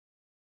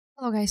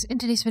Hello guys, in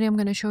today's video I'm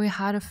going to show you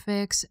how to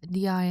fix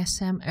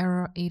DISM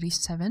error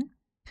 87.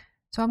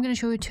 So I'm going to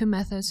show you two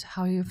methods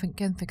how you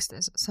can fix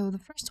this. So the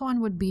first one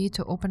would be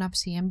to open up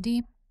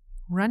CMD,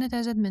 run it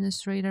as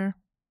administrator,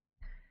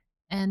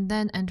 and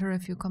then enter a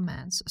few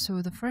commands.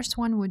 So the first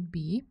one would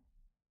be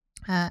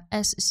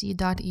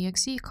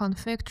sc.exe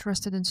config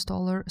trusted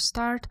installer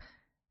start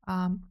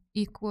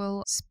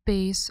equal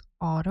space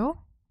auto.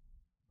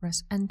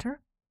 Press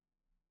enter.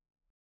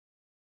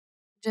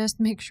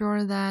 Just make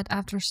sure that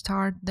after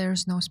start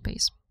there's no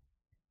space,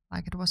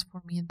 like it was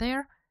for me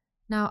there.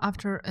 Now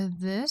after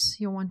this,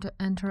 you want to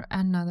enter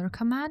another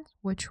command,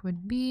 which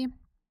would be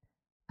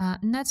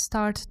net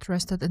start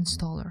trusted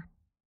installer.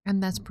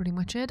 And that's pretty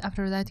much it.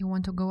 After that, you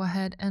want to go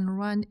ahead and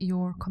run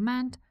your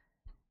command,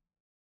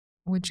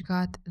 which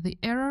got the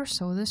error,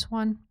 so this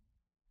one,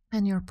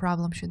 and your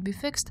problem should be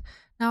fixed.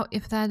 Now,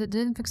 if that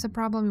didn't fix the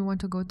problem, you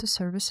want to go to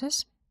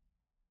services.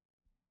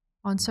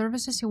 On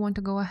services, you want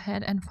to go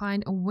ahead and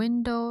find a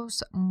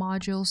Windows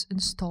modules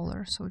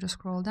installer. So just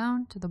scroll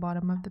down to the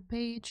bottom of the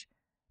page.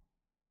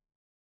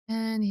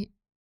 And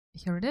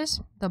here it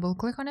is. Double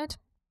click on it.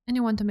 And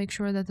you want to make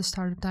sure that the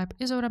startup type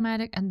is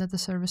automatic and that the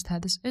service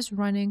status is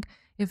running.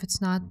 If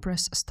it's not,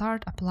 press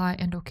start, apply,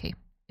 and OK.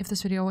 If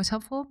this video was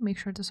helpful, make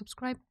sure to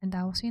subscribe, and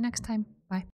I will see you next time. Bye.